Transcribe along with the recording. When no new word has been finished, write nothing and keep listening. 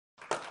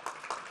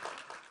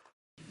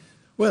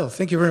Well,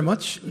 thank you very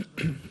much.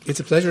 It's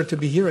a pleasure to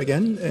be here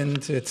again,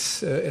 and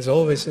it's, as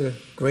always, a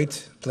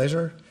great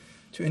pleasure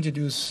to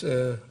introduce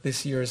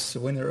this year's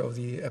winner of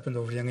the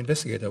Eppendorf Young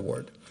Investigator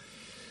Award.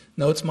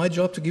 Now, it's my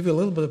job to give you a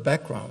little bit of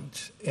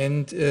background,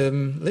 and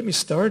let me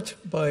start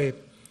by,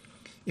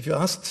 if you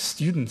ask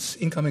students,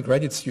 incoming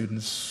graduate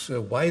students,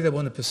 why they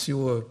want to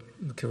pursue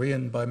a career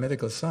in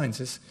biomedical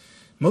sciences,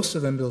 most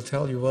of them will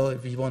tell you, well,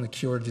 we want to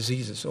cure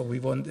diseases, or we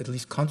want at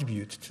least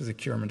contribute to the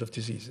curement of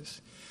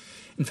diseases.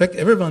 In fact,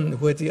 everyone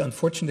who had the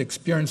unfortunate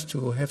experience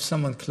to have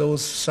someone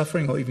close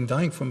suffering or even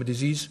dying from a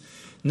disease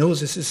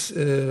knows this is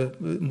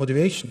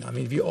motivation. I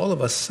mean, all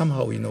of us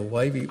somehow,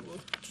 why we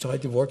try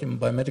to work in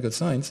biomedical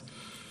science.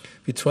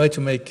 We try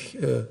to make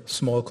a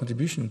small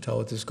contribution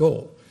toward this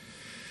goal.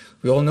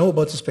 We all know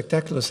about the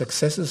spectacular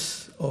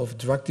successes of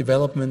drug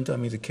development. I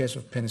mean, the case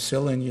of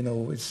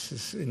penicillin,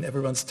 it's in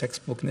everyone's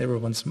textbook, in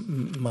everyone's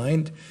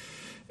mind.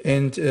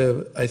 And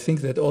I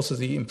think that also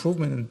the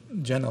improvement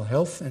in general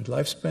health and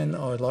lifespan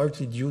are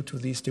largely due to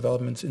these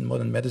developments in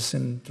modern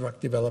medicine, drug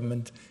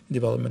development, and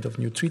development of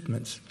new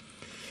treatments.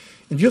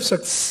 In view of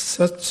such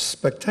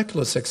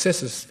spectacular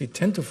successes, we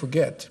tend to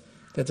forget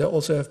that there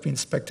also have been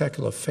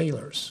spectacular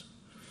failures.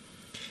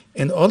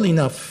 And oddly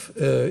enough,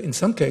 in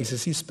some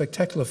cases, these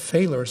spectacular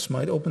failures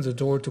might open the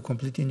door to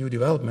completely new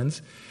developments.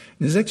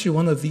 And this is actually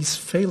one of these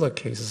failure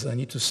cases I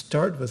need to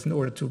start with in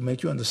order to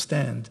make you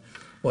understand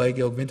why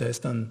Georg Winter has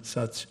done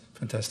such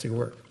fantastic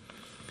work.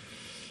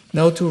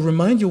 Now, to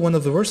remind you, one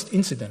of the worst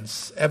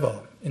incidents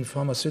ever in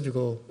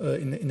pharmaceutical,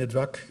 in the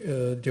drug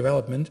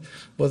development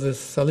was the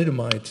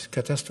thalidomide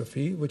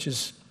catastrophe, which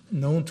is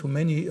known to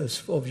many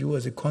of you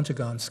as the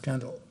Contagan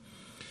scandal.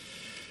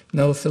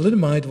 Now,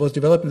 thalidomide was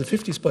developed in the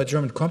 50s by a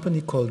German company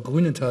called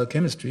Grünenthal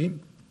Chemistry.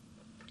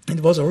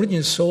 It was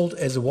originally sold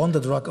as a wonder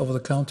drug over the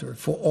counter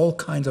for all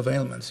kinds of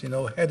ailments,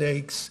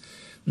 headaches,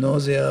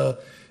 nausea,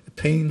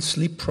 pain,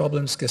 sleep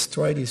problems,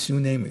 gastritis, you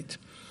name it.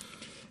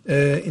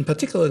 In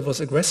particular, it was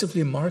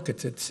aggressively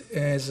marketed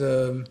as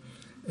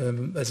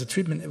a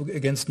treatment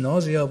against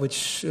nausea,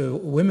 which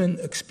women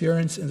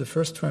experience in the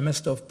first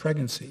trimester of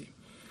pregnancy.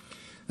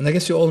 And I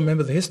guess you all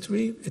remember the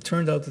history. It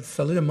turned out that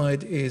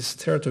thalidomide is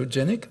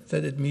teratogenic,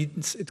 that it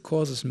means it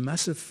causes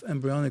massive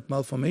embryonic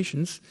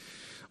malformations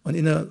on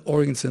inner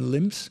organs and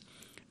limbs.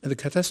 And the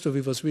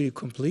catastrophe was really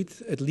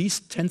complete. At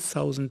least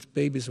 10,000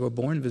 babies were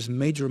born with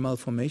major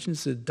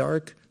malformations. The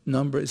dark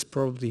number is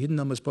probably, hidden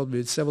number is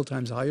probably several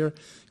times higher,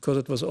 because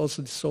it was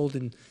also sold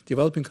in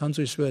developing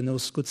countries where no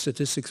good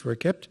statistics were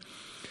kept.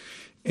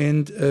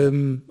 And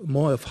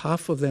more of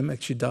half of them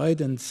actually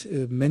died,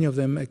 and many of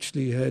them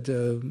actually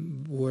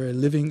were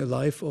living a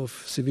life of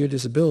severe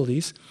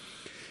disabilities.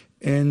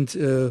 And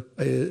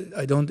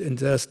and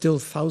there are still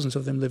thousands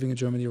of them living in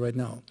Germany right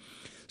now.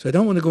 So I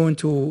don't want to go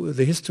into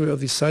the history of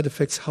these side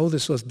effects, how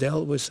this was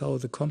dealt with, how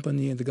the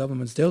company and the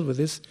governments dealt with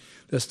this.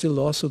 There are still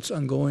lawsuits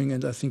ongoing,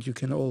 and I think you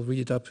can all read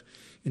it up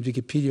in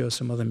Wikipedia or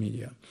some other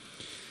media.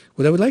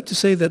 What I would like to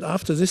say that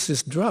after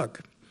this drug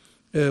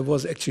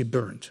was actually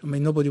burned. I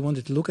mean, nobody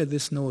wanted to look at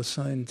this. No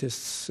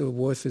scientists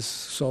worth his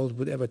salt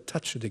would ever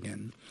touch it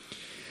again.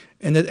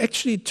 And it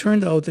actually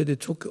turned out that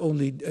it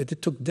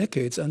took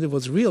decades, and it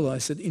was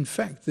realized that, in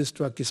fact, this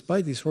drug,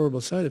 despite these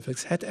horrible side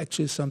effects, had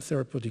actually some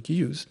therapeutic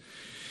use.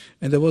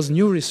 And there was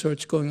new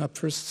research going up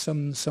first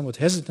somewhat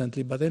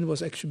hesitantly, but then it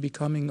was actually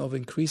becoming of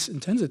increased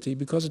intensity,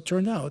 because it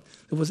turned out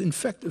it was in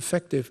fact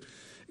effective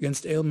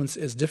against ailments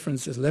as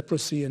different as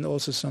leprosy and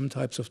also some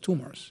types of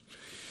tumors.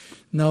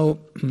 Now,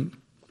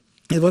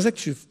 it was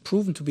actually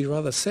proven to be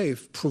rather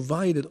safe,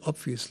 provided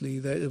obviously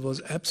that it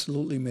was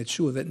absolutely made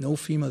sure that no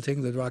female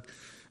taking the drug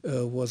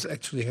was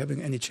actually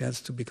having any chance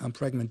to become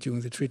pregnant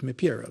during the treatment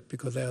period,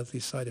 because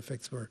these side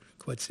effects were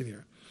quite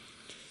severe.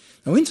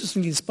 Now,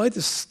 interestingly, despite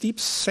the steep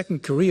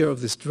second career of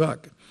this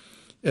drug,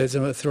 as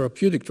a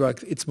therapeutic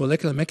drug, its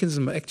molecular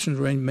mechanism of action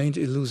remained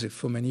elusive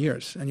for many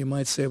years. And you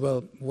might say,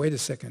 well, wait a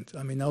second.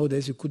 I mean,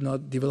 nowadays you could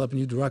not develop a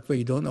new drug where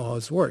you don't know how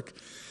it works.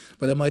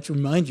 But I might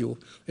remind you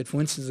that, for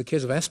instance, the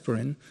case of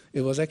aspirin,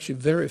 it was actually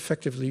very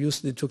effectively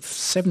used. It took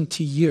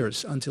 70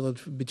 years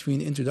between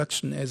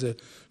introduction as a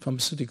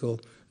pharmaceutical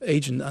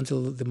agent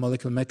until the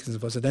molecular mechanism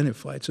was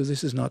identified. So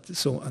this is not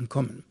so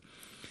uncommon.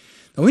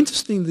 Now,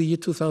 interestingly, in the year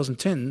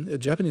 2010, a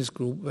Japanese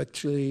group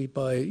actually,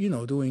 by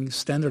doing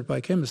standard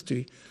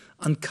biochemistry,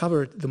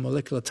 uncovered the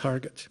molecular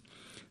target.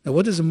 Now,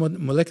 what is a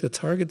molecular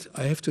target?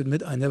 I have to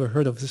admit, I never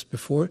heard of this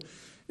before.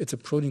 It's a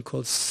protein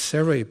called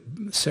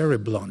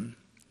cereblon.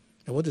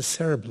 Now, what is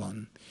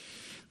cereblon?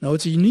 Now,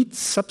 it's a unique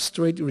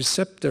substrate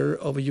receptor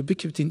of a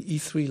ubiquitin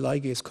E3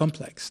 ligase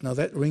complex. Now,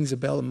 that rings a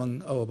bell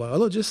among our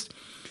biologists.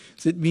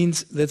 It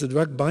means that the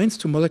drug binds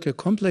to a molecular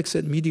complex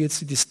that mediates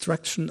the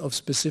destruction of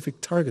specific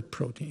target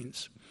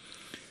proteins.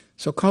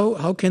 So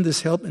how can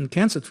this help in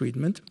cancer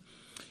treatment?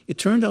 It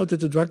turned out that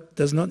the drug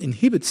does not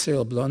inhibit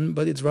cereblon,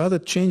 but it rather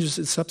changes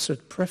its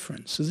substrate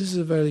preference. So this is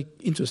a very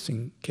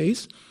interesting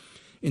case.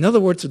 In other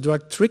words, the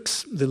drug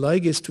tricks the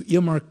ligase to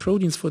earmark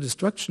proteins for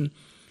destruction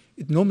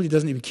it normally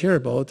doesn't even care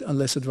about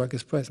unless the drug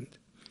is present.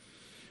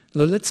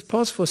 Now let's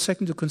pause for a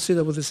second to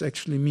consider what this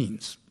actually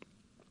means.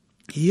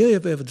 Here you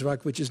have a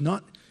drug which is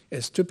not,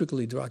 as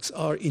typically drugs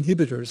are,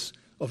 inhibitors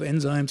of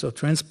enzymes or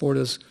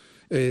transporters,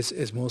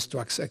 as most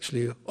drugs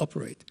actually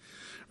operate.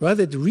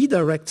 Rather, it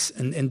redirects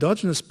an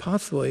endogenous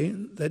pathway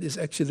that is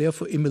actually there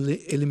for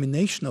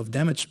elimination of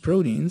damaged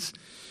proteins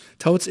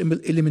towards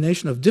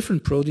elimination of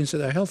different proteins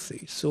that are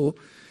healthy. So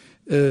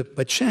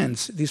by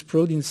chance, these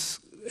proteins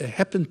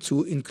happen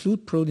to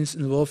include proteins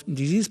involved in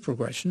disease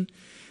progression.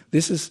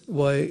 This is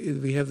why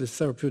we have the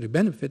therapeutic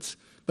benefits,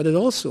 but it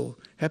also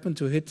happened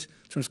to hit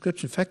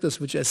transcription factors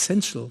which are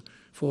essential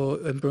for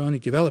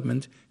embryonic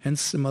development,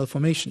 hence the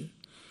malformation.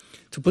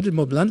 To put it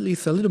more bluntly,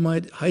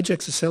 thalidomide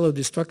hijacks the cellular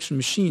destruction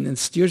machine and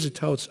steers it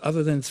towards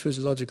other than its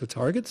physiological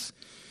targets.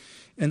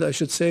 And I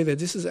should say that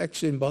this is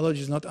actually in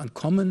biology is not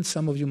uncommon.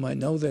 Some of you might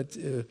know that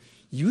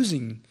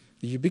using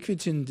the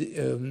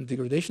ubiquitin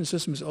degradation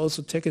system is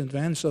also taken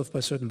advantage of by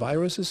certain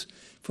viruses.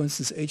 For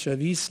instance,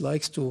 HIV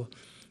likes to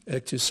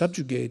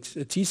subjugate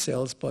T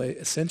cells by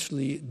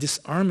essentially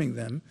disarming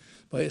them,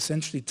 by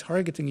essentially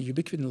targeting a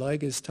ubiquitin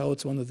ligase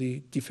towards one of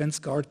the defense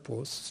guard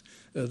posts,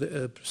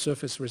 the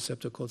surface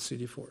receptor called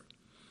CD4.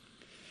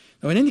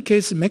 Now, in any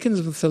case, the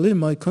mechanism of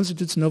thalidomide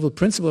constitutes a novel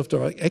principle of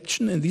direct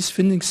action, and these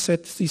findings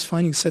set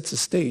the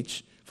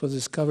stage for the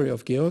discovery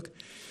of Georg,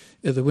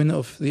 the winner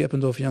of the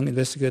Eppendorf Young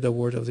Investigator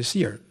Award of this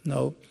year.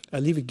 Now, I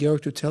leave it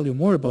Georg to tell you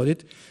more about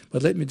it,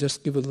 but let me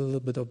just give a little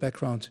bit of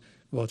background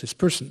about this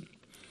person.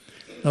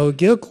 Now,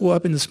 Georg grew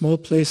up in a small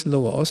place in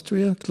Lower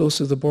Austria, close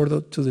to the border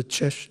to the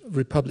Czech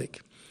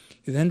Republic.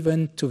 He then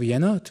went to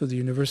Vienna to the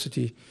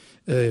university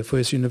for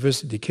his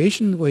university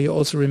education, where he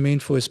also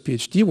remained for his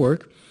PhD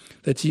work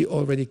that he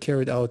already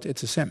carried out at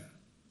CeMM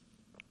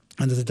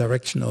under the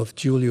direction of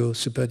Giulio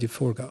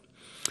Superdi-Forga.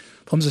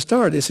 From the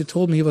start, as he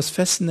told me, he was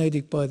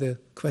fascinated by the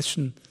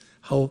question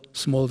how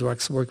small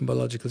drugs work in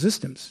biological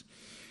systems.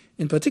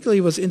 In particular,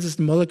 he was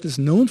interested in molecules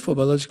known for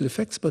biological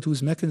effects, but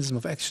whose mechanism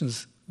of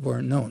actions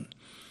weren't known.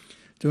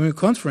 During a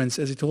conference,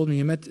 as he told me,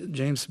 he met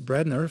James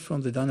Bradner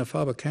from the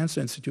Dana-Farber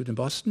Cancer Institute in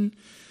Boston,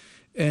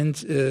 and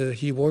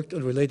he worked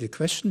on a related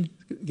question.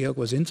 Georg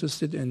was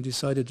interested and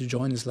decided to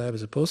join his lab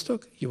as a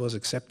postdoc. He was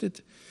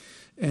accepted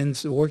and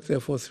worked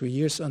there for 3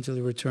 years until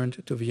he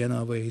returned to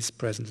Vienna, where he's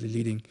presently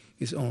leading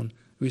his own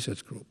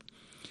research group.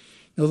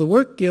 Now, the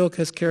work Georg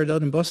has carried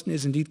out in Boston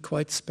is indeed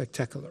quite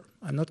spectacular.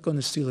 I'm not going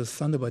to steal his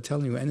thunder by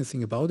telling you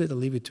anything about it. I'll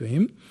leave it to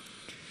him.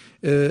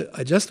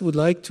 I just would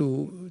like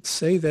to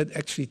say that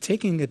actually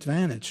taking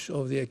advantage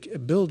of the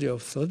ability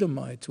of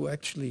thalidomide to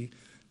actually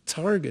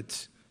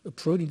target a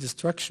protein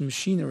destruction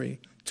machinery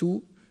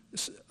to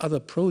other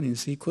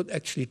proteins, he could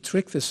actually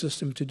trick the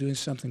system to doing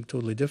something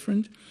totally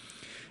different.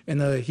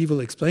 And he will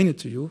explain it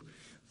to you.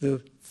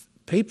 The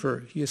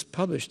paper he has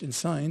published in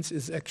Science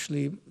is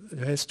actually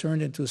has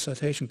turned into a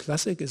citation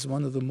classic. It's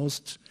one of the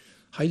most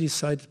highly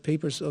cited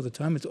papers of the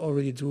time. It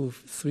already drew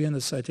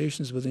 300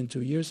 citations within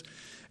 2 years.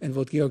 And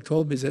what Georg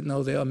told me is that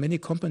now there are many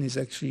companies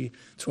actually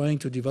trying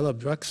to develop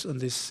drugs on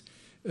this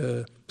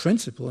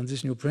principle, on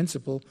this new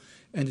principle,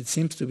 and it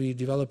seems to be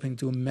developing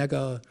to a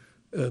mega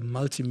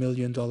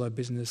multi-million-dollar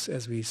business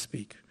as we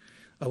speak.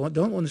 I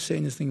don't want to say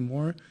anything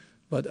more,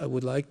 but I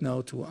would like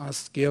now to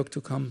ask Georg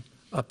to come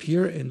up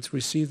here and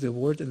receive the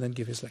award and then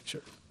give his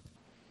lecture.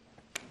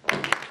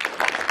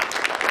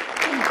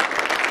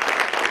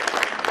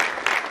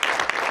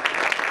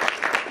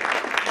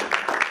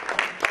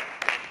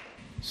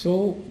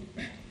 So,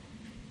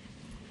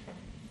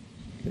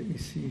 let me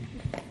see.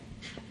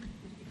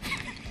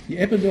 The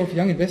Eppendorf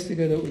Young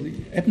Investigator, the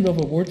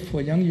Eppendorf Award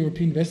for Young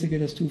European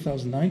Investigators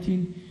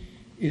 2019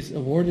 is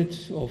awarded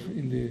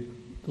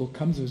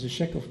comes with a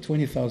check of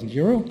 20,000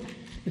 euro.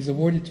 Is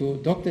awarded to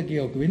Dr.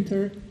 Georg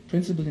Winter,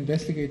 Principal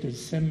Investigator at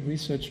CeMM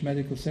Research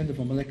Medical Center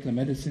for Molecular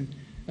Medicine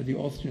at the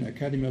Austrian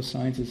Academy of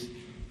Sciences,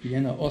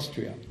 Vienna,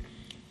 Austria.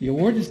 The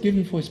award is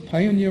given for his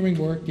pioneering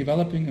work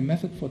developing a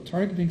method for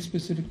targeting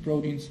specific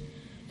proteins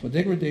for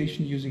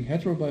degradation using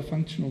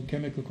heterobifunctional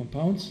chemical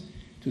compounds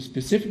to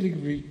specifically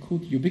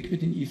recruit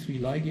ubiquitin E3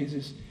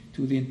 ligases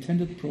to the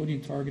intended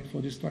protein target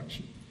for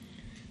destruction.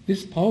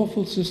 This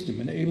powerful system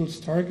enables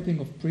targeting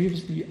of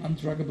previously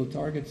undruggable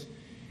targets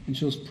and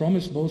shows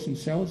promise both in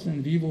cells and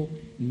in vivo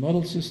in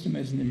model system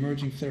as an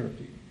emerging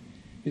therapy.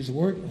 His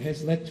work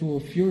has led to a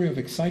fury of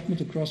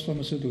excitement across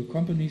pharmaceutical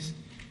companies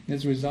and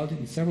has resulted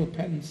in several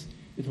patents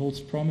that holds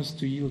promise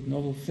to yield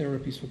novel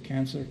therapies for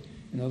cancer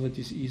and other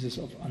diseases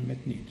of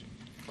unmet need.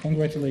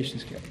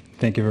 Congratulations, Georg.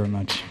 Thank you very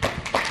much.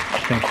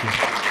 Thank you.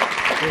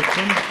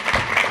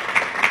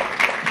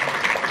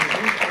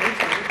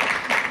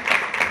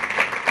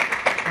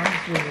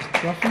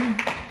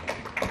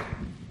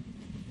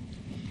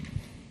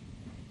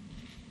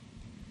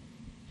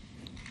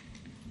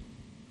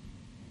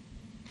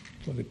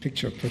 For the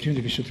picture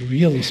opportunity, we should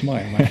really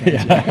smile, my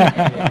friends.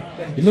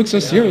 Yeah. You look so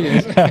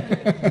serious.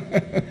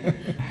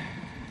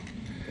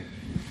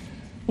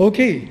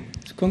 Okay,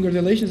 so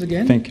congratulations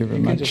again. Thank you very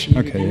much.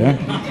 Okay,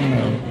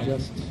 yeah.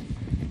 Just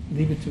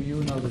leave it to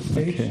you now, the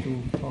stage,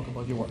 to talk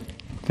about your work.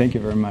 Thank you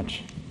very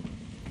much.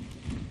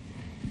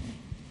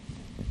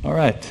 All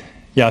right.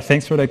 Yeah,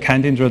 thanks for the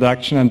kind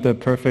introduction and the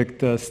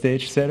perfect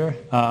stage setter.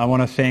 I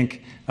want to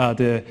thank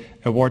the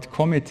award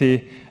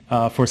committee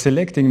for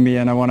selecting me,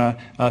 and I want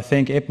to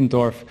thank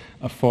Eppendorf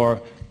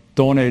for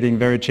donating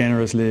very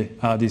generously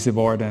this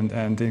award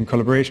and in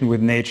collaboration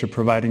with Nature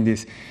providing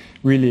this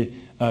really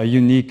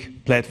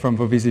unique platform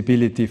for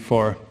visibility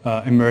for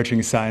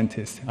emerging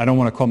scientists. I don't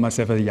want to call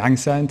myself a young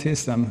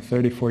scientist. I'm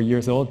 34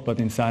 years old,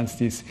 but in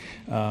science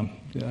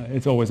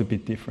it's always a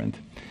bit different.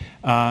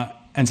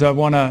 And so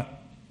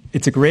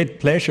it's a great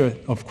pleasure,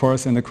 of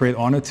course, and a great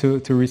honor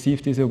to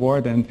receive this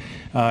award. And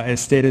as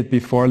stated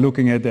before,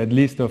 looking at that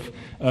list of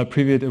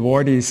previous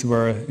awardees,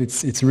 where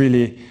it's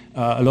really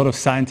a lot of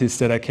scientists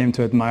that I came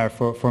to admire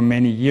for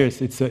many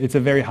years, it's a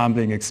very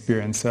humbling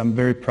experience. So I'm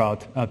very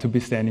proud to be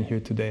standing here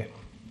today.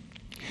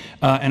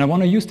 And I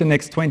want to use the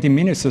next 20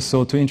 minutes or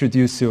so to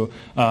introduce you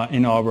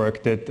in our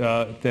work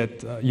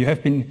that you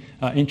have been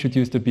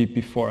introduced a bit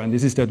before. And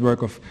this is that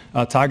work of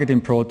targeting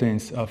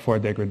proteins for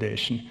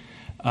degradation.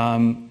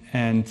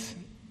 And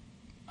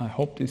I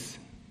hope this,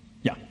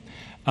 yeah.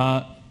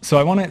 So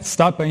I want to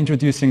start by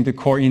introducing the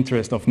core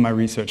interest of my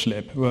research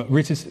lab,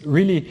 which is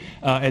really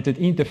at that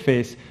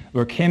interface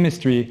where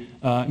chemistry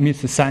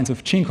meets the science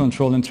of gene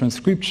control and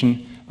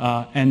transcription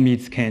and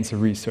meets cancer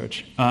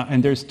research.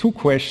 And there's two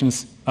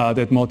questions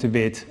that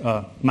motivate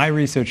my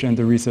research and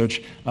the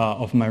research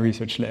of my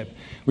research lab,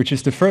 which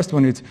is the first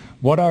one is,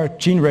 what are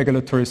gene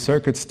regulatory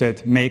circuits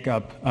that make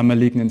up a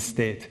malignant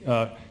state?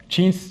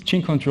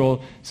 Gene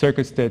control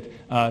circuits that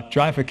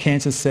drive a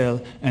cancer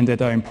cell and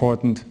that are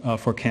important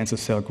for cancer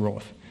cell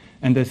growth.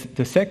 And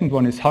the second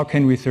one is, how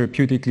can we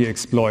therapeutically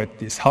exploit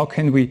this? How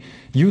can we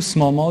use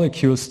small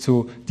molecules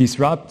to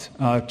disrupt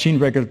gene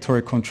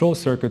regulatory control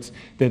circuits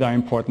that are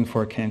important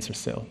for a cancer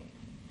cell?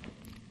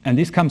 And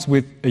this comes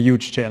with a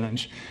huge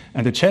challenge.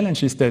 And the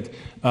challenge is that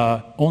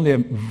only a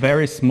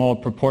very small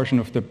proportion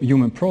of the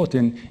human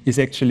protein is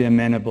actually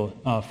amenable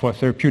for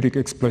therapeutic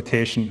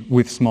exploitation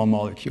with small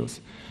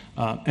molecules.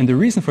 And the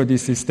reason for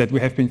this is that we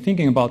have been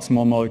thinking about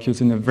small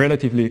molecules in a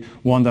relatively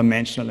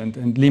one-dimensional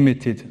and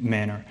limited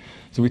manner.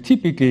 So we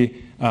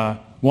typically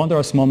want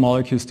our small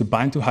molecules to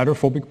bind to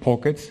hydrophobic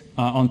pockets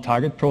on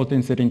target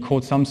proteins that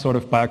encode some sort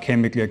of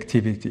biochemical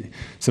activity.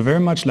 So very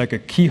much like a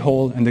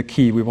keyhole and a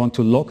key, we want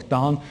to lock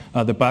down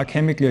the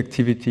biochemical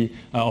activity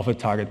of a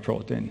target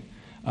protein.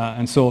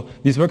 And so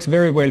this works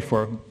very well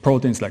for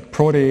proteins like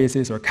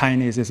proteases or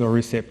kinases or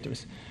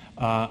receptors.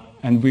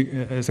 And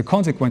as a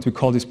consequence, we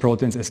call these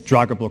proteins as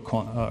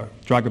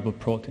druggable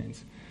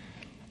proteins.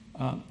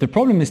 The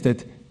problem is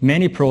that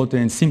many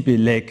proteins simply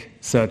lack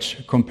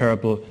such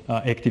comparable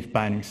active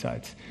binding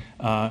sites.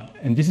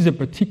 And this is a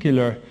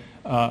particular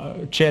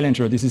challenge,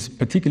 or this is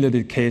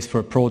particularly the case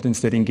for proteins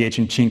that engage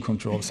in gene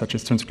control, such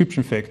as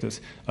transcription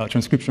factors,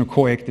 transcriptional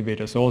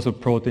co-activators, also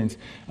proteins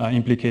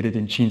implicated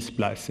in gene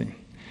splicing.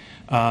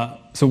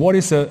 So what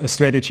is a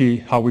strategy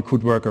how we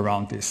could work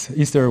around this?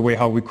 Is there a way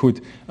how we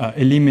could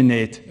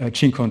eliminate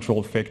gene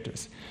control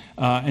factors?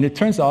 And it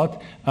turns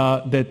out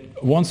that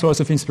one source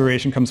of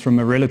inspiration comes from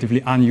a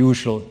relatively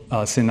unusual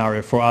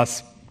scenario for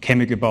us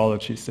chemical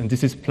biologists, and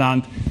this is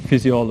plant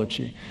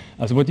physiology.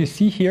 So what you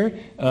see here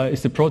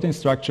is the protein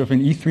structure of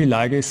an E3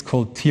 ligase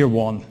called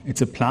TIR1.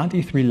 It's a plant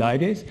E3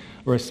 ligase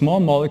where a small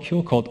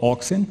molecule called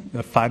auxin,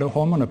 a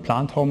phytohormone, a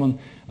plant hormone,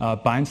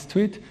 binds to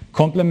it,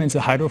 complements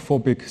a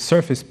hydrophobic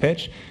surface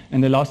patch,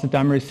 and allows the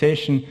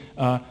dimerization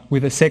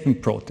with a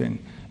second protein.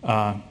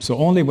 So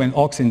only when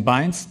auxin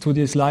binds to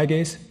this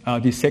ligase,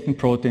 this second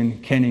protein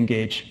can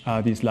engage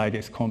this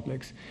ligase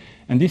complex.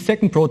 And this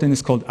second protein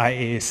is called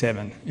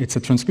IAA7. It's a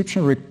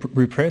transcription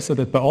repressor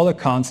that by all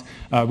accounts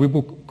we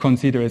would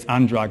consider as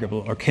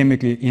undruggable or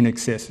chemically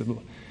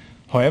inaccessible.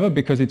 However,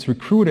 because it's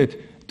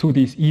recruited to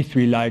this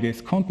E3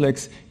 ligase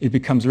complex, it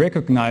becomes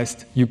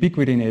recognized,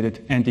 ubiquitinated,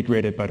 and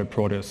degraded by the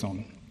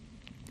proteasome.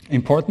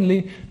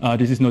 Importantly,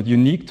 this is not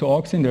unique to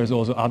auxin. There's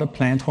also other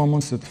plant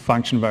hormones that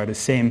function via the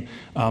same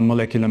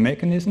molecular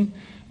mechanism.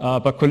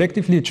 But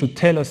collectively, it should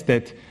tell us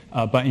that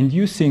by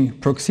inducing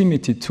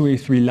proximity to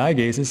E3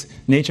 ligases,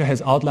 nature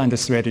has outlined a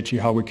strategy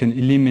how we can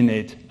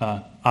eliminate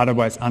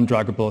otherwise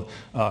undruggable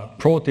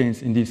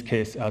proteins, in this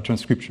case,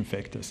 transcription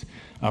factors.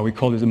 We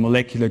call this a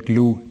molecular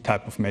glue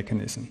type of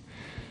mechanism.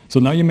 So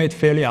now you may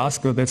fairly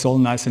ask, oh, that's all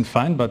nice and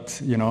fine, but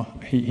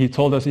he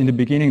told us in the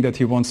beginning that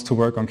he wants to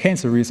work on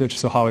cancer research,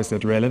 so how is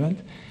that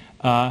relevant?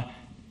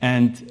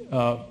 And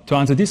to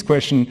answer this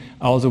question,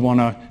 I also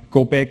want to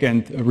go back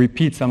and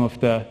repeat some of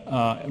the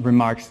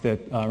remarks that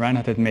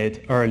Reinhard had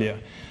made earlier.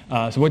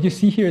 So what you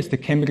see here is the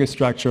chemical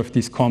structure of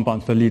this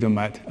compound,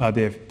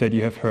 thalidomide, that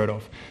you have heard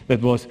of,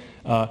 that was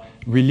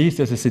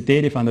released as a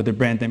sedative under the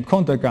brand name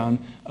Contagan,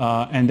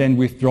 and then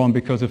withdrawn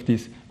because of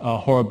these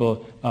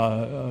horrible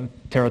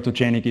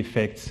teratogenic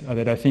effects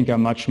that I think are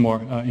much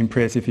more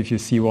impressive if you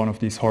see one of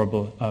these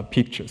horrible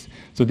pictures.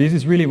 So this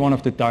is really one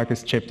of the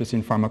darkest chapters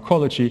in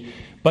pharmacology,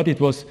 but it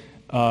was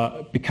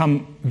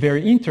become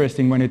very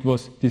interesting when it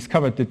was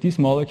discovered that these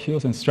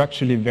molecules and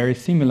structurally very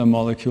similar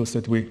molecules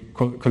that we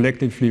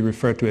collectively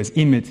refer to as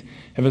IMiDs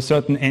have a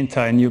certain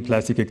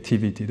anti-neoplastic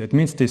activity. That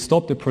means they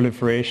stop the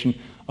proliferation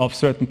of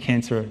certain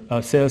cancer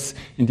cells,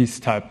 in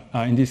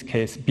this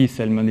case,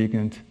 B-cell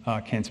malignant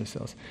cancer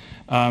cells.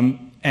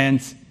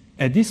 And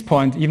at this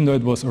point, even though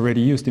it was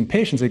already used in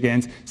patients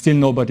again, still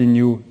nobody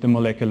knew the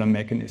molecular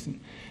mechanism.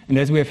 And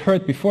as we have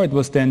heard before, it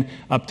was then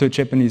up to a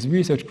Japanese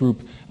research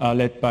group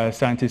led by a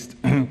scientist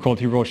called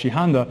Hiroshi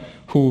Handa,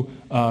 who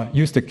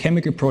used a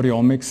chemical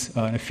proteomics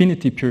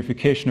affinity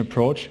purification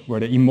approach where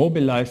they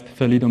immobilized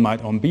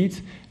thalidomide on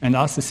beads and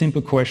asked a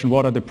simple question: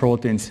 what are the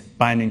proteins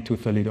binding to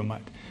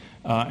thalidomide?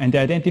 And they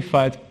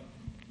identified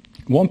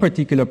one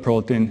particular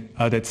protein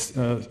that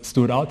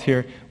stood out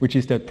here, which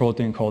is that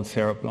protein called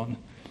cereblon.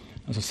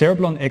 So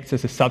cereblon acts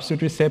as a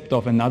substrate receptor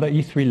of another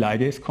E3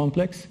 ligase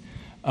complex.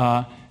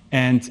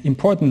 And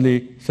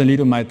importantly,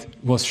 thalidomide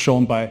was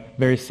shown by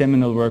very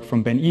seminal work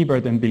from Ben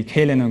Ebert and Bill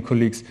Kaelin and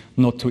colleagues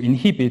not to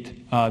inhibit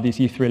this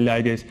E3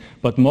 ligase,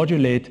 but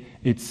modulate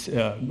its,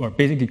 or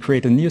basically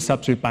create a near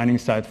substrate binding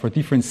site for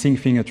different zinc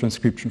finger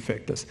transcription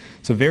factors.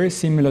 So very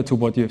similar to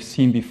what you have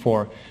seen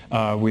before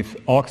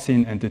with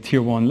auxin and the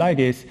tier 1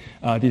 ligase.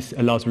 This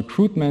allows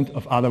recruitment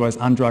of otherwise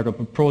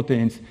undruggable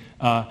proteins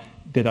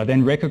that are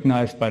then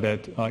recognized by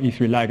that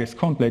E3 ligase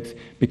complex,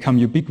 become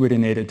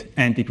ubiquitinated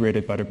and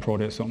degraded by the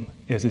proteasome,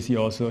 as you see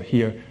also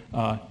here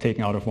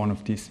taken out of one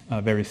of these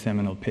very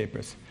seminal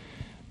papers.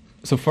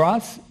 So for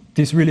us,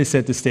 this really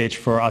set the stage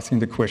for asking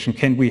the question,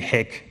 can we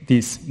hack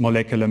this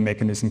molecular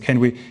mechanism? Can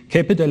we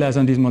capitalize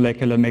on this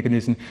molecular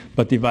mechanism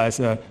but devise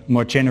a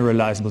more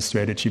generalizable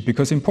strategy?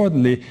 Because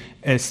importantly,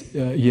 as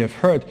you have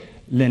heard,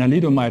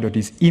 lenalidomide, or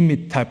these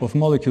IMiD type of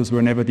molecules,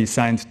 were never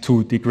designed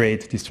to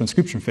degrade this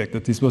transcription factor.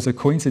 This was a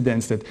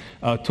coincidence that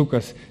took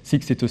us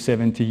 60 to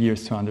 70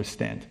 years to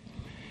understand.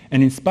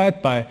 And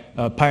inspired by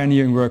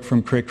pioneering work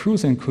from Craig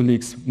Cruz and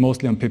colleagues,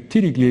 mostly on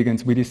peptidic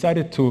ligands, we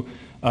decided to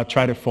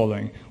try the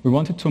following. We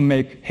wanted to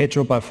make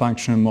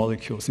heterobifunctional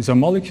molecules. These are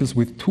molecules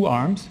with two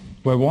arms,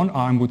 where one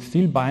arm would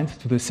still bind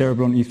to the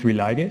cereblon E3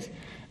 ligase,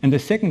 and the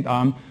second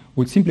arm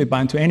would simply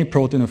bind to any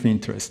protein of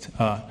interest.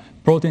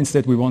 Proteins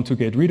that we want to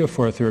get rid of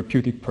for a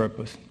therapeutic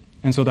purpose.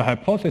 And so the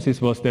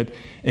hypothesis was that,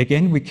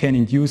 again, we can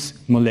induce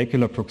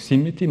molecular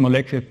proximity,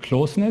 molecular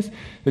closeness,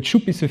 that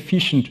should be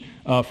sufficient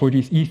for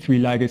this E3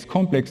 ligase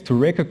complex to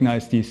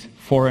recognize this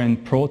foreign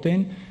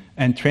protein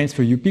and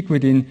transfer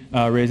ubiquitin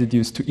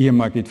residues to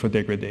earmark it for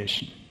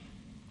degradation.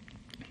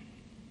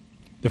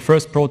 The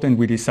first protein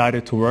we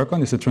decided to work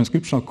on is a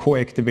transcriptional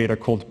co-activator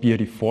called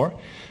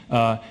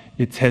BRD4.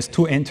 It has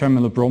two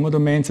N-terminal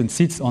bromodomains and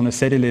sits on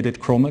acetylated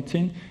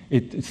chromatin.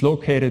 It's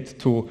located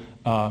to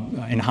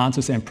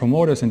enhancers and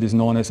promoters and is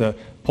known as a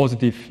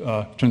positive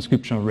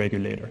transcriptional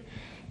regulator.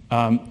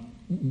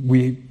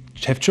 We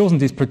have chosen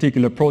this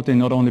particular protein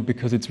not only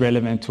because it's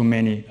relevant to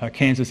many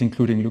cancers,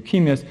 including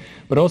leukemias,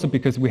 but also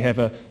because we have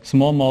a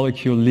small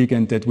molecule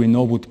ligand that we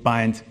know would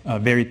bind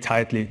very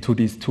tightly to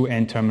these two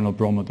N-terminal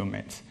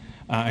bromodomains.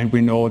 And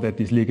we know that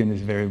this ligand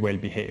is very well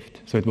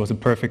behaved. So it was a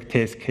perfect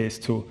test case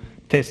to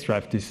test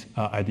drive this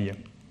idea.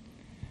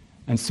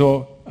 And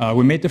so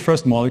we made the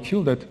first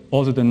molecule that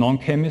also the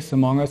non-chemists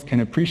among us can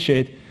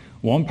appreciate.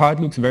 One part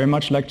looks very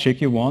much like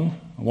JQ1,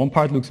 one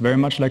part looks very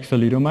much like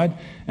thalidomide,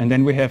 and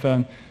then we have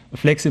a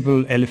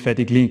flexible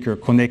aliphatic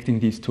linker connecting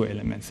these two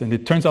elements. And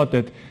it turns out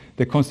that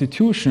the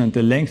constitution and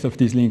the length of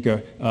this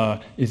linker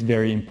is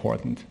very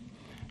important.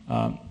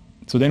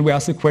 So then we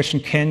asked the question,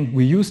 can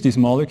we use this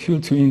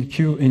molecule to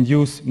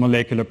induce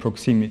molecular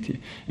proximity?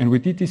 And we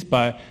did this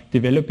by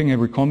developing a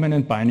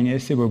recombinant binding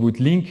assay where we would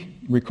link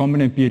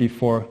recombinant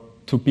BRD4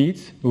 to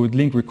beads, we would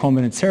link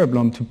recombinant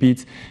cereblon to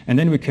beads, and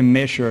then we can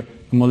measure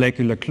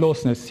molecular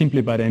closeness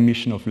simply by the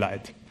emission of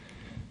light.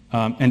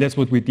 And that's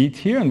what we did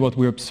here, and what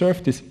we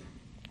observed is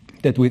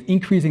that with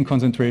increasing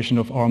concentration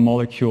of our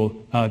molecule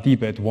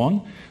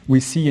DBAT1, we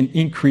see an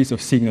increase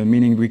of signal,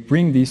 meaning we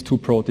bring these two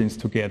proteins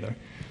together.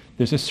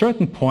 There's a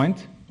certain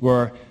point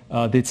where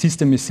the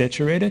system is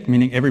saturated,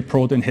 meaning every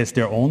protein has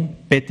their own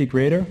BET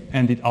degrader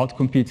and it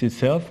outcompetes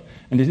itself.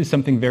 And this is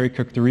something very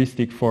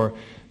characteristic for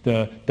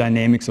the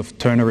dynamics of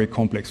ternary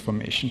complex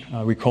formation.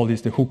 We call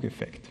this the hook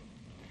effect.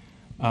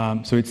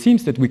 So it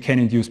seems that we can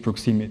induce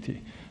proximity.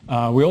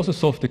 We also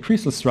solved the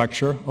crystal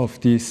structure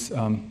of this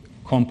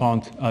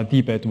compound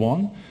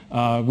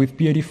DBAT1 with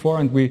BRD4,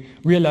 and we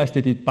realized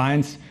that it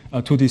binds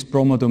to these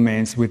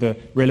bromodomains with a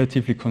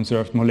relatively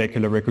conserved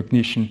molecular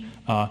recognition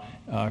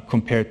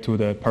compared to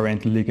the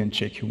parental ligand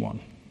JQ1.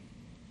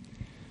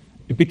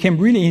 It became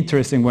really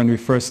interesting when we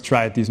first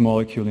tried this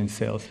molecule in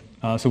cells.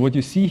 So what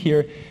you see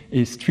here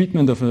is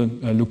treatment of a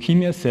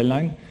leukemia cell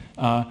line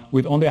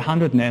with only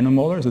 100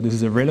 nanomolar, so this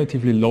is a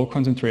relatively low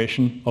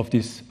concentration of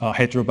this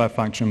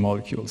heterobifunctional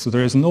molecule. So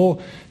there is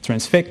no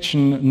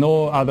transfection,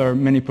 no other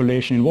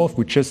manipulation involved.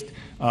 We just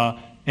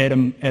add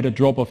a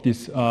drop of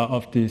this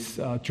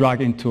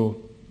drug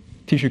into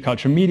tissue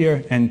culture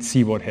media and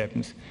see what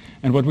happens.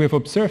 And what we have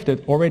observed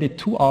that already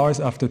 2 hours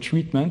after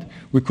treatment,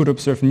 we could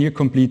observe near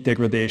complete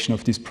degradation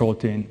of this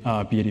protein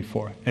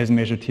BRD4, as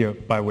measured here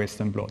by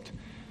Western blot.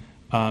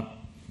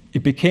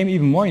 it became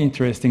even more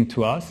interesting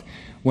to us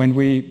when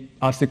we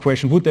asked the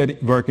question, would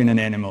that work in an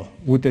animal?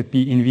 Would that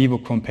be in vivo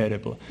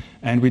compatible?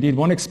 And we did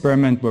one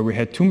experiment where we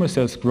had tumor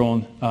cells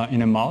grown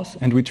in a mouse,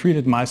 and we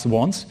treated mice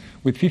once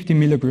with 50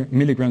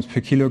 milligrams per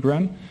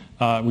kilogram,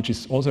 which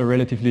is also a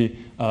relatively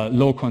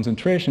low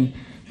concentration,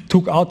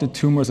 took out the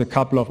tumors a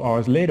couple of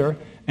hours later,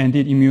 and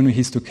did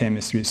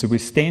immunohistochemistry. So we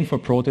stained for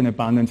protein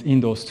abundance in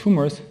those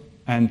tumors,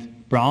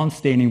 and brown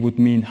staining would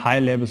mean high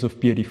levels of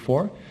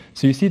BRD4.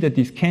 So you see that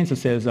these cancer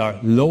cells are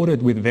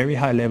loaded with very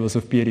high levels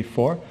of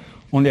BRD4.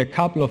 Only a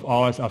couple of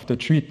hours after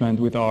treatment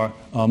with our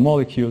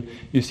molecule,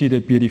 you see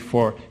that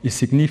BRD4 is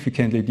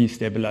significantly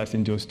destabilized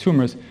in those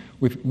tumors,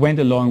 which went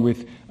along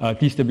with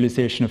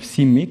destabilization of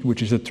CMYC,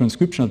 which is a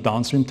transcriptional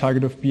downstream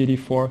target of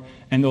BRD4,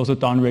 and also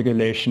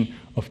downregulation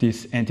of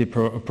this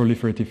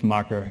anti-proliferative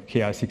marker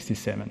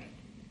Ki67.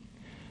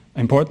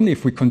 Importantly,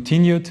 if we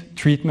continued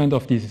treatment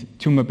of these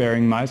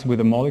tumor-bearing mice with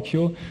a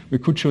molecule, we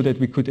could show that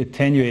we could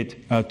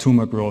attenuate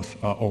tumor growth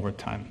over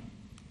time.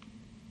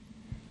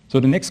 So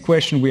the next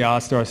question we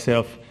asked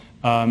ourselves,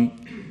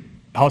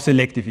 how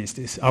selective is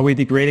this? Are we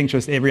degrading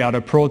just every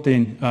other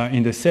protein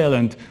in the cell,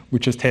 and we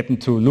just happen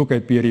to look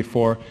at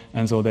BRD4,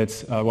 and so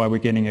that's why we're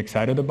getting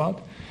excited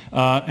about?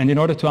 And in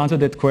order to answer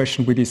that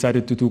question, we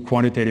decided to do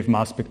quantitative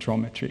mass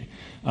spectrometry.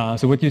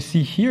 So what you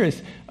see here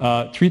is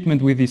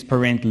treatment with this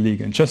parental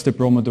ligand, just a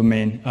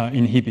bromodomain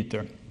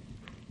inhibitor.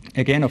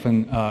 Again, of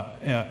an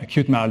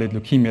acute myeloid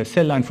leukemia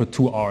cell line for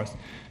 2 hours.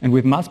 And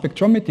with mass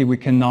spectrometry, we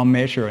can now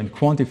measure and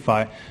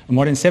quantify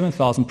more than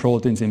 7,000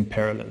 proteins in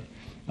parallel.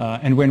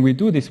 And when we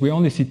do this, we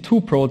only see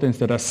 2 proteins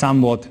that are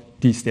somewhat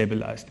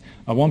destabilized.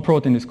 One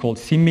protein is called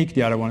CMYC,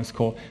 the other one is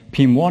called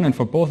PIM1, and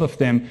for both of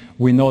them,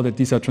 we know that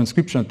these are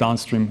transcriptional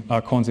downstream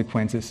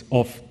consequences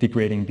of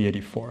degrading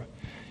BRD4.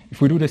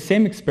 If we do the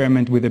same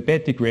experiment with a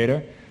BET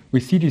degrader, we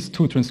see these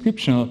 2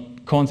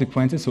 transcriptional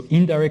consequences, so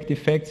indirect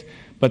effects,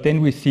 but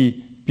then we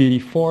see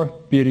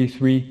BRD4,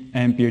 BRD3,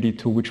 and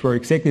BRD2, which were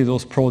exactly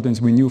those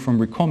proteins we knew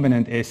from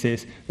recombinant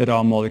assays that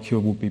our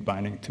molecule would be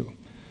binding to.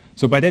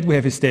 So by that, we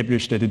have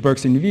established that it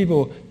works in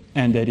vivo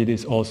and that it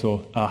is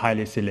also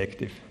highly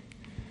selective.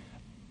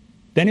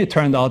 Then it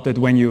turned out that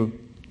when you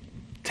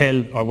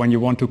tell or when you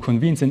want to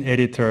convince an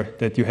editor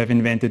that you have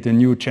invented a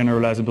new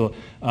generalizable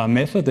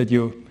method, that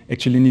you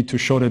actually need to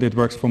show that it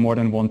works for more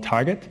than one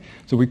target.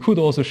 So we could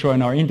also show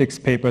in our index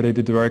paper that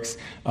it works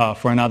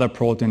for another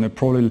protein, a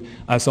prolyl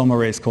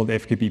isomerase called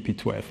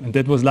FKBP12. And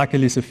that was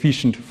luckily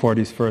sufficient for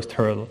this first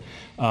hurdle.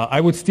 I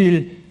would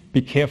still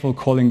be careful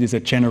calling this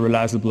a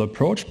generalizable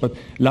approach, but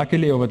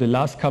luckily over the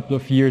last couple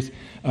of years,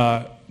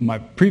 my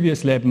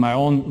previous lab, my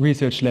own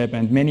research lab,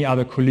 and many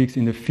other colleagues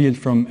in the field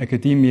from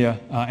academia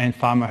and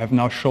pharma have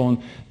now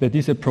shown that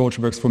this approach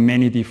works for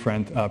many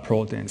different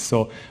proteins.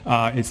 So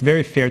it's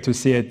very fair to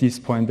say at this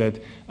point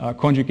that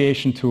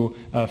conjugation to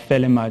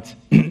phthalamides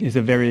is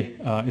a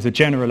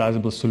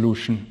generalizable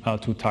solution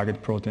to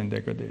target protein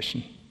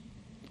degradation.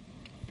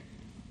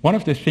 One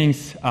of the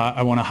things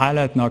I want to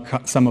highlight now,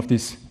 some of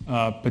these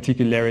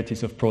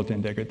particularities of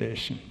protein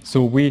degradation.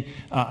 So we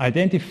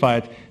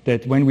identified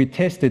that when we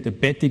tested a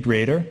BET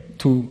degrader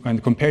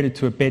and compared it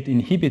to a BET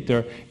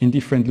inhibitor in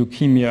different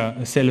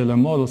leukemia cellular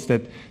models,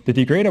 that the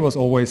degrader was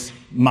always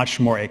much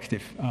more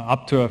active,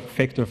 up to a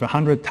factor of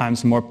 100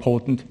 times more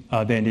potent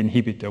than the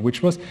inhibitor,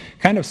 which was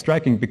kind of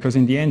striking because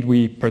in the end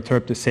we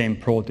perturbed the same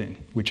protein,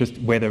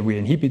 whether we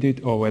inhibit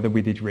it or whether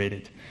we degrade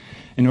it.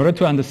 In order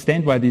to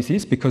understand why this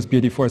is, because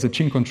BRD4 is a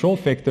gene control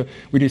factor,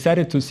 we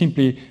decided to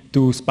simply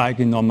do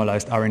spikely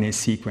normalized RNA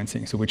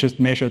sequencing. So we just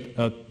measured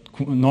a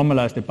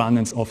normalized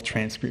abundance of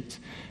transcripts.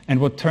 And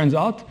what turns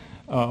out,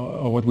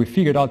 or what we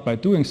figured out by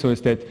doing so,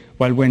 is that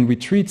while when we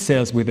treat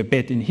cells with a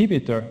BET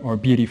inhibitor or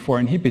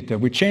BRD4 inhibitor,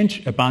 we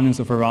change abundance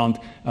of around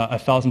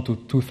 1,000 to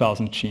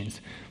 2,000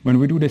 genes. When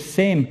we do the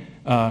same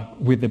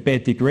with the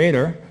BET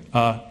degrader,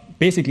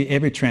 basically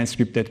every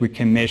transcript that we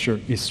can measure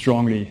is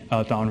strongly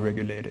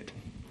downregulated.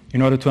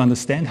 In order to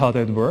understand how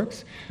that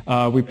works,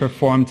 we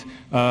performed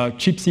a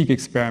ChIP-seq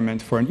experiment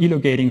for an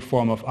elongating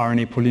form of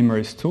RNA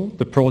polymerase II,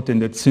 the protein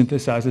that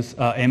synthesizes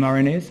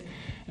mRNAs.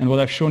 And what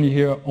I've shown you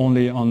here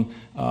only on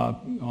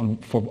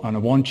a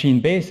one-gene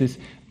basis,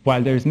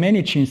 while there's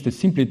many genes that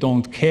simply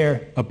don't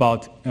care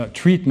about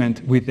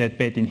treatment with that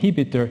BET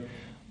inhibitor,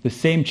 the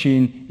same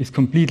gene is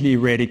completely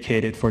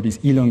eradicated for this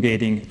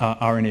elongating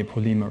RNA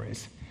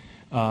polymerase.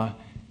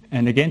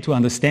 And again, to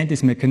understand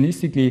this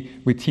mechanistically,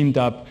 we teamed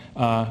up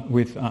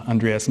with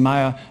Andreas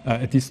Meyer,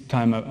 at this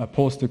time a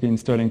postdoc in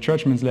Sterling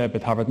Churchman's lab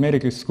at Harvard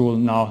Medical School,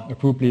 now a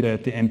group leader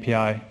at the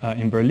MPI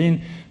in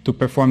Berlin, to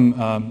perform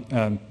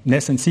a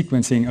nascent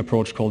sequencing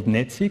approach called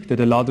NetSeq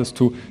that allowed us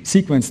to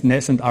sequence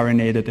nascent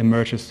RNA that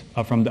emerges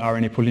from the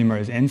RNA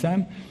polymerase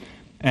enzyme.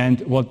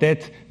 And what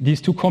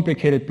these two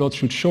complicated plots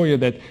should show you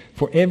that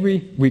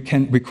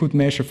we could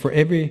measure for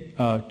every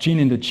gene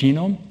in the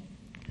genome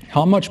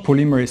how much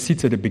polymerase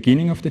sits at the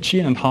beginning of the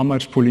gene and how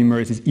much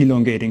polymerase is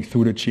elongating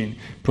through the gene,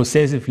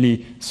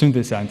 processively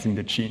synthesizing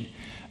the gene.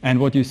 And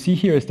what you see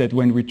here is that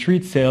when we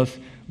treat cells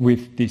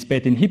with this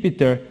BET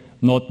inhibitor,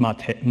 not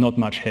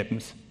much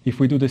happens. if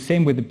we do the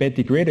same with the BET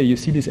degrader, you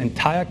see this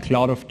entire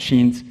cloud of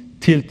genes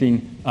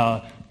tilting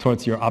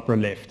towards your upper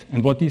left.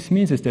 And what this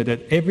means is that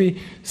at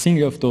every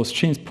single of those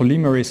genes,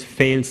 polymerase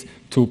fails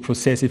to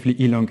processively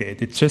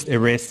elongate. It just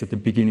arrests at the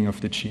beginning of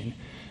the gene.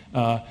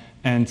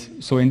 And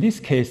so in this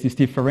case, this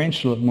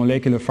differential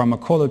molecular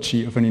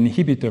pharmacology of an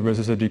inhibitor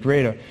versus a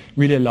degrader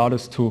really allowed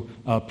us to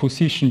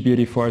position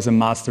BRD4 as a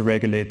master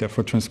regulator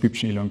for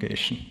transcription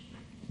elongation.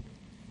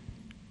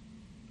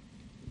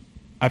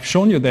 I've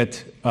shown you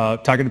that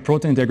targeted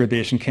protein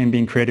degradation can be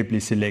incredibly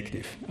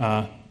selective.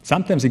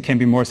 Sometimes it can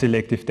be more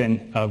selective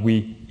than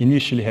we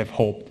initially have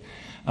hoped.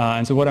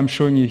 And so what I'm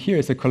showing you here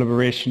is a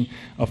collaboration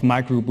of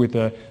my group with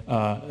the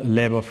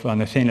lab of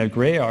Nathaniel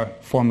Gray, our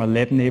former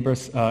lab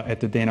neighbors at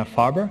the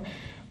Dana-Farber,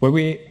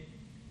 where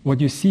what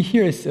you see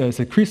here is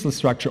a crystal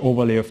structure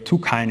overlay of two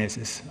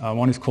kinases.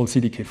 One is called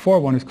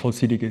CDK4, one is called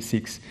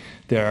CDK6.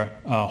 They're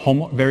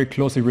very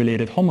closely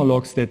related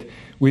homologs that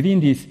within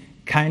these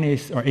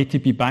kinase or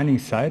ATP binding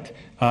site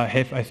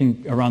have, I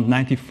think, around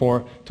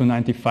 94 to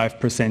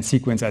 95%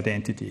 sequence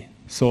identity.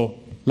 So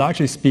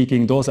largely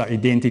speaking, those are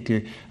identical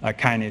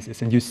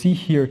kinases. And you see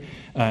here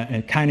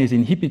a kinase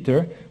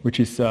inhibitor, which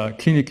is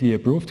clinically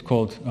approved,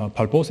 called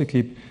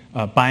palbociclib,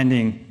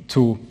 binding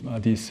to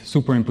this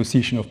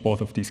superimposition of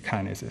both of these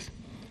kinases.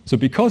 So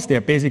because they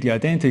are basically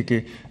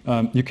identical,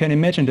 you can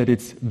imagine that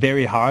it's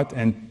very hard,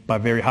 and by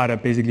very hard I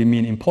basically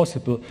mean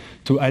impossible,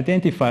 to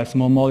identify a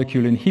small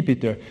molecule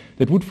inhibitor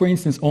that would, for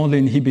instance, only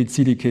inhibit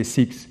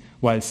CDK6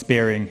 while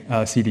sparing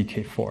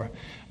CDK4.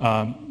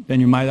 Then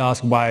you might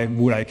ask, why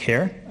would I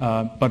care?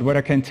 But what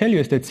I can tell you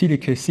is that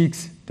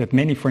CDK6, that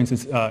many, for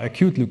instance,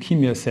 acute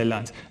leukemia cell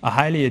lines are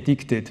highly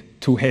addicted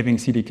to having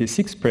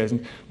CDK6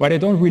 present, while they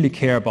don't really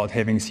care about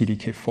having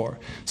CDK4.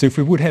 So if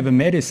we would have a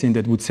medicine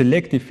that would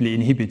selectively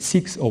inhibit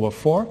 6 over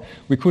 4,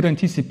 we could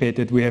anticipate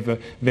that we have a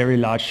very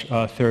large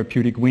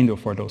therapeutic window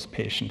for those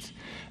patients.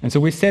 And so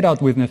we set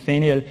out with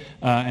Nathaniel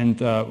and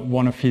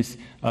one of his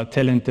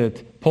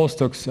talented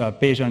postdocs,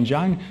 Bejan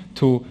Zhang,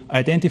 to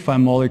identify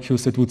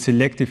molecules that would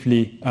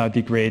selectively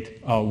degrade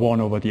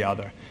one over the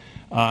other.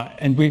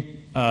 And we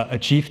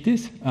achieved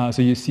this.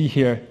 So you see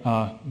here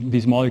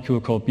this molecule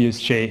called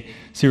BSJ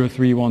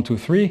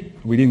 03123.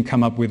 We didn't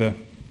come up with a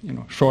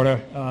shorter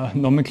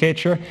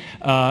nomenclature.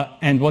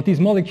 And what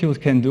these molecules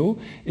can do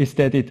is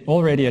that it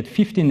already at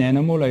 50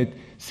 nanomolar,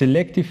 it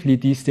selectively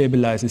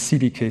destabilizes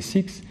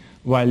CDK6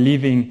 while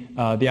leaving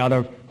the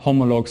other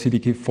homolog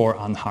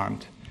CDK4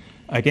 unharmed.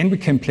 Again, we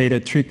can play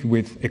that trick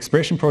with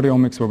expression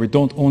proteomics, where we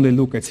don't only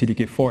look at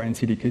CDK4 and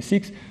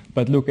CDK6,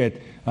 but look at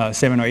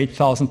 7,000 or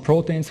 8,000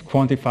 proteins,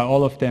 quantify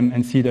all of them,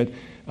 and see that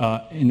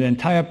in the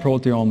entire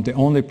proteome, the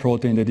only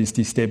protein that is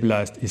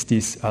destabilized is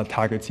this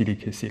target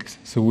CDK6.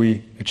 So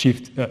we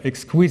achieved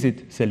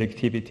exquisite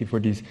selectivity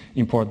for this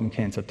important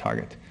cancer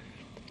target.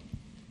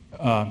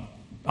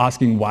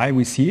 Asking why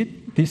we see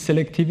it, this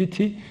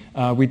selectivity,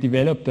 we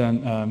developed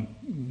a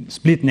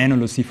split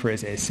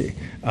nanoluciferase assay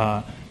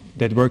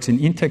that works in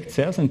intact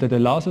cells and that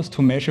allows us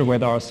to measure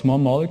whether our small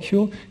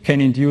molecule can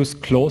induce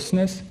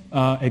closeness,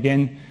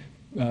 again,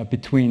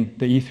 between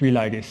the E3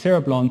 ligase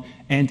cereblon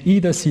and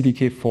either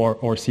CDK4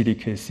 or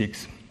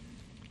CDK6.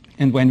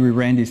 And when we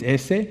ran this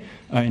assay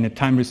in a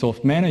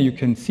time-resolved manner, you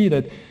can see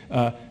that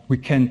we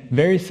can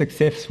very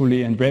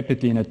successfully and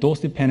rapidly, in a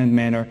dose-dependent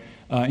manner,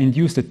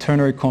 induce the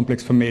ternary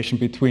complex formation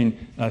between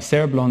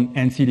cereblon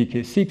and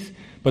CDK6,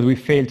 but we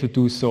fail to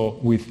do so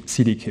with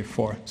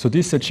CDK4. So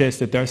this suggests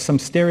that there are some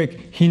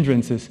steric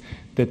hindrances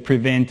that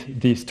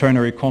prevent this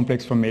ternary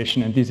complex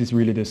formation, and this is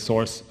really the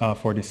source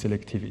for this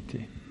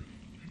selectivity.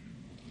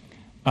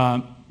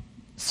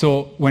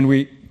 So when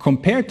we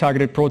compare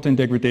targeted protein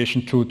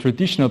degradation to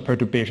traditional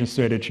perturbation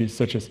strategies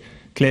such as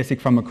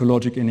classic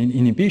pharmacologic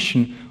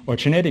inhibition or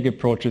genetic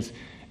approaches,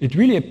 it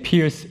really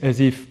appears as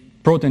if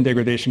protein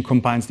degradation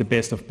combines the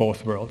best of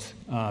both worlds,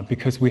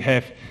 because we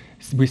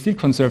still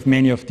conserve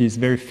many of these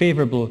very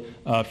favorable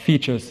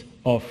features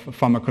of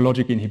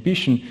pharmacologic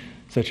inhibition,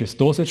 such as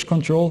dosage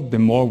control. The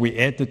more we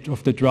add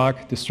of the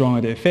drug, the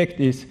stronger the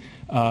effect is,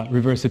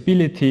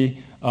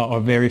 reversibility, or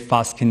very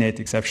fast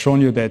kinetics. I've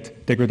shown you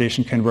that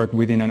degradation can work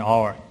within an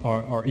hour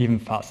or even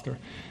faster.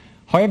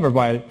 However,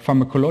 while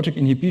pharmacologic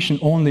inhibition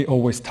only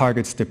always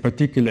targets the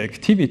particular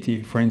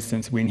activity, for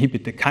instance, we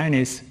inhibit the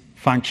kinase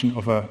function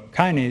of a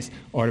kinase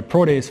or the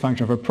protease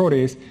function of a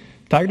protease,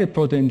 targeted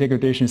protein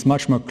degradation is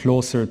much more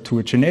closer to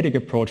a genetic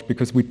approach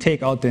because we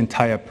take out the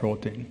entire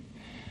protein.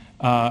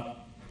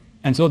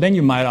 And so then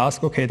you might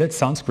ask, okay, that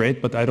sounds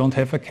great, but I don't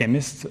have a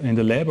chemist in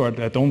the lab, or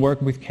I don't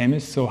work with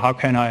chemists, so how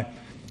can I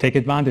take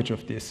advantage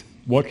of this?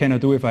 What can I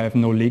do if I have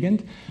no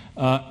ligand?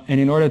 And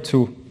in order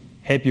to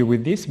help you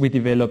with this, we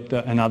developed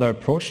another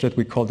approach that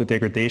we call the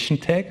degradation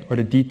tag, or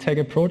the D-tag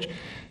approach,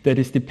 that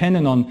is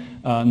dependent on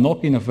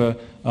knock-in of a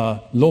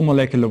low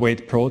molecular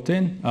weight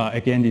protein,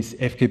 again this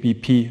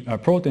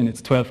FKBP protein,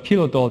 it's 12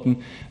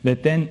 kilodalton,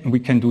 that then we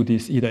can do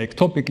this either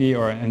ectopically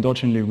or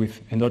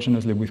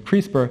endogenously with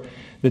CRISPR,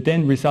 that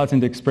then results in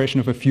the expression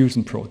of a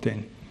fusion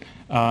protein.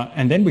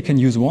 And then we can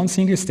use one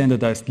single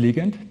standardized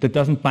ligand that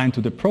doesn't bind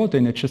to the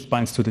protein, it just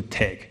binds to the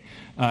tag.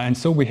 And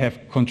so we have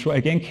control,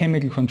 again,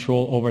 chemical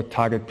control over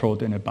target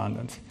protein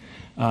abundance.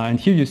 And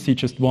here you see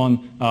just one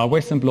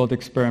Western blot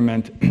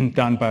experiment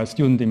done by a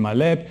student in my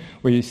lab,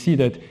 where you see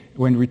that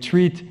when we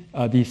treat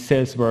these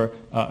cells where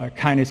a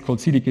kinase called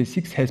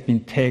CDK6 has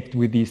been tagged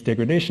with this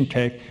degradation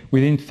tag,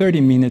 within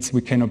 30 minutes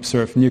we can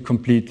observe near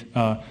complete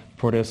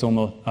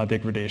proteasomal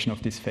degradation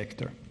of this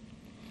factor.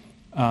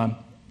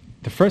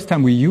 The first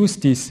time we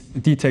used this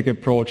DTAG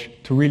approach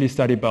to really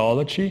study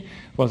biology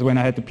was when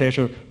I had the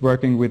pleasure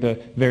working with a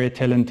very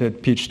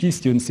talented PhD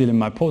student still in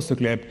my postdoc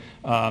lab.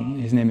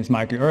 His name is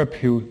Michael Earp,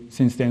 who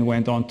since then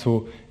went on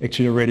to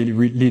actually already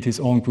lead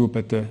his own group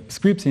at the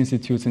Scripps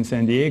Institute in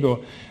San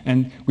Diego.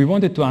 And we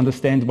wanted to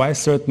understand why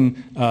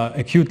certain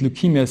acute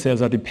leukemia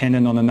cells are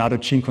dependent on another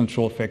gene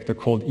control factor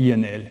called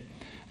ENL.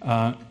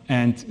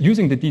 And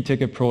using the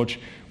DTAG approach,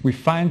 we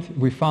found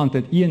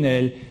that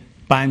ENL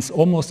binds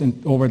almost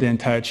over the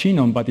entire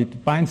genome, but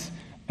it binds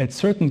at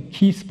certain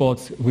key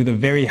spots with a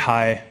very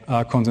high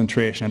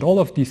concentration. And all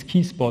of these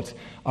key spots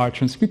are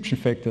transcription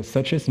factors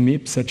such as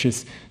MYB, such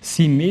as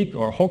c-MYC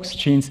or HOX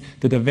genes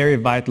that are very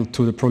vital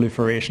to the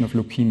proliferation of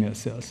leukemia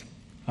cells.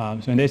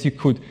 And as you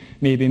could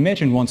maybe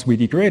imagine, once we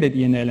degraded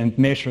ENL and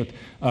measured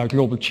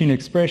global gene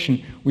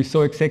expression, we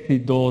saw exactly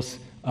those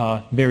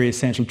very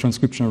essential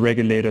transcriptional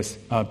regulators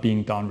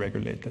being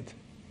downregulated.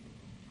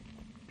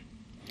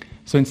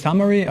 So in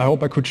summary, I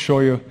hope I could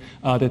show you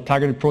that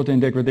targeted protein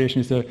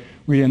degradation is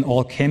really an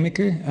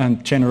all-chemical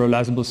and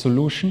generalizable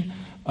solution.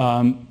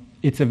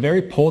 It's a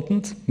very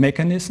potent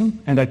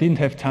mechanism, and I didn't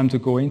have time to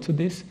go into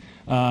this.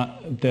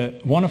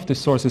 One of the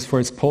sources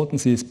for its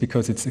potency is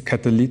because it's a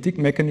catalytic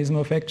mechanism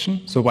of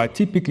action. So while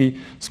typically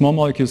small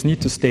molecules need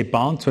to stay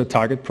bound to a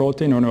target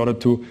protein in order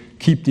to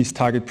keep this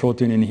target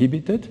protein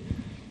inhibited,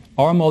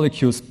 our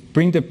molecules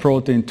bring the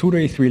protein to the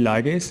E3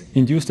 ligase,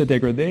 induce the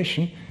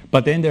degradation,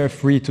 but then they're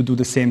free to do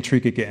the same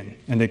trick again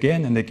and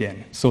again and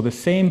again. So the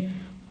same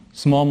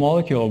small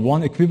molecule, or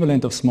one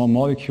equivalent of small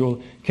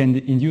molecule, can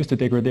induce the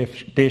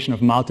degradation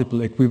of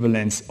multiple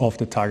equivalents of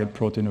the target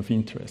protein of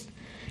interest.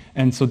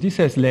 And so this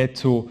has led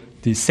to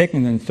the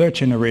second and third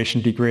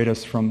generation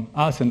degraders from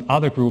us and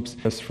other groups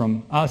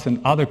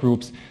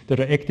that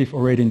are active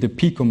already in the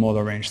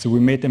picomolar range. So we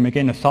made them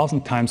again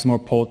 1,000 times more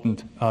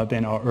potent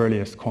than our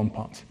earliest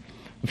compounds.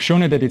 I've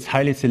shown you that it's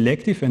highly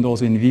selective and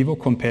also in vivo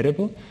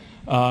compatible,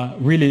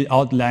 really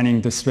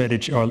outlining the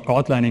strategy, or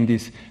outlining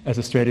this as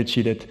a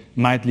strategy that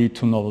might lead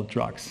to novel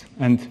drugs.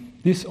 And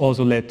this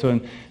also led to a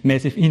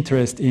massive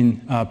interest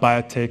in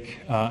biotech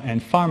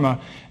and pharma.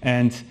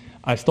 And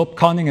I stopped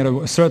counting at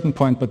a certain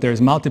point, but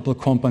there's multiple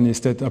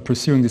companies that are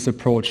pursuing this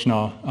approach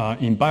now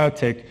in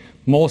biotech.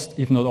 Most,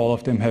 if not all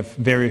of them, have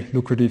very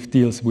lucrative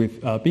deals with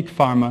big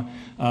pharma.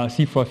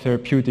 C4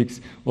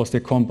 Therapeutics was the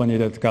company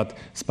that got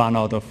spun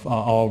out of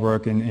our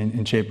work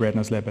in Jay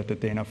Bradner's lab at the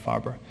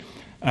Dana-Farber.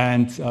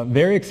 And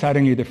very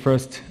excitingly, the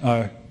first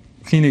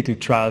clinical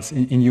trials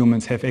in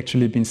humans have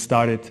actually been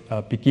started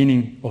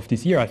beginning of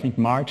this year, I think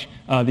March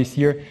this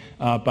year,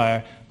 by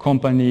a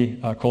company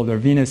called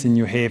Arvinas in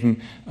New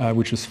Haven,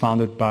 which was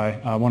founded by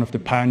one of the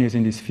pioneers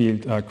in this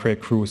field, Craig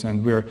Cruz.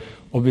 And we're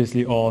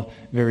obviously all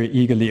very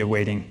eagerly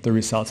awaiting the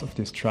results of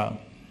this trial.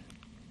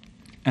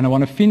 And I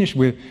want to finish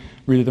with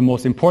really the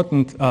most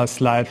important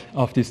slide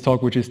of this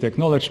talk, which is the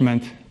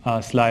acknowledgement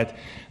slide.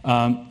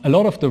 A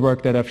lot of the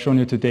work that I've shown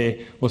you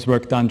today was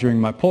work done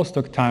during my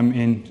postdoc time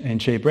in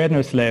Jay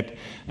Bradner's lab,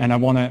 and I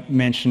want to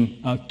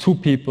mention two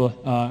people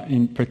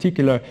in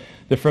particular.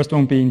 The first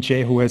one being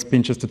Jay, who has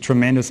been just a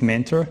tremendous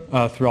mentor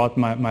throughout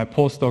my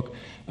postdoc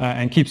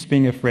and keeps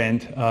being a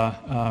friend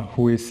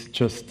who is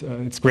just,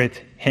 it's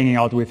great hanging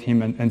out with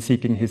him and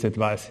seeking his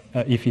advice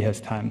if he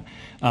has time.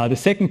 The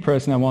second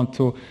person I want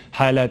to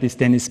highlight is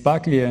Dennis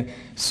Buckley, a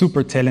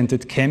super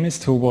talented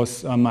chemist who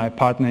was my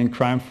partner in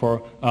crime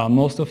for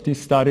most of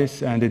these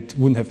studies, and it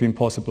wouldn't have been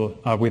possible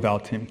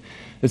without him.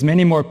 There's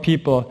many more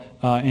people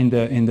in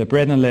the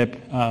Bradner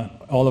lab,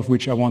 all of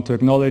which I want to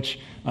acknowledge,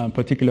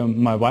 particularly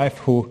my wife,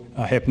 who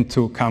happened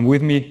to come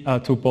with me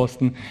to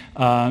Boston.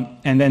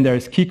 And then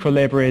there's key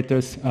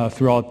collaborators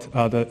throughout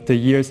the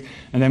years.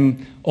 And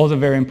then also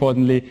very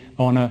importantly,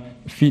 I want to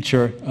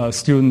feature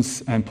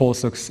students and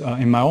postdocs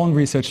in my own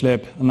research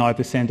lab, now at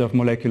the Center of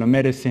Molecular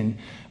Medicine.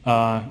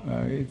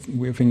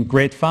 We've been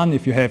great fun.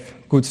 If you have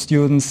good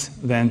students,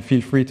 then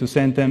feel free to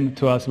send them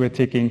to us. We're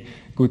taking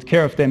good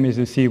care of them. As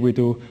you see, we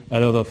do a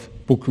lot of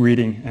book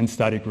reading and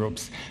study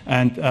groups.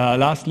 And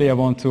lastly, I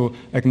want to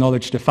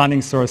acknowledge the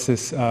funding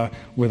sources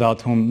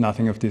without whom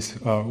nothing of this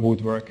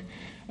would work.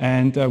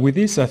 And with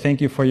this, I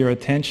thank you for your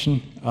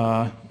attention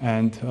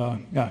and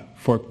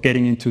for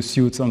getting into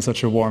suits on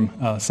such a warm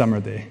summer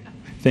day.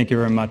 Thank you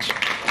very much.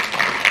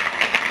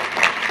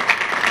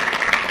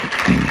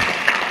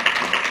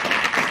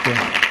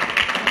 Yeah.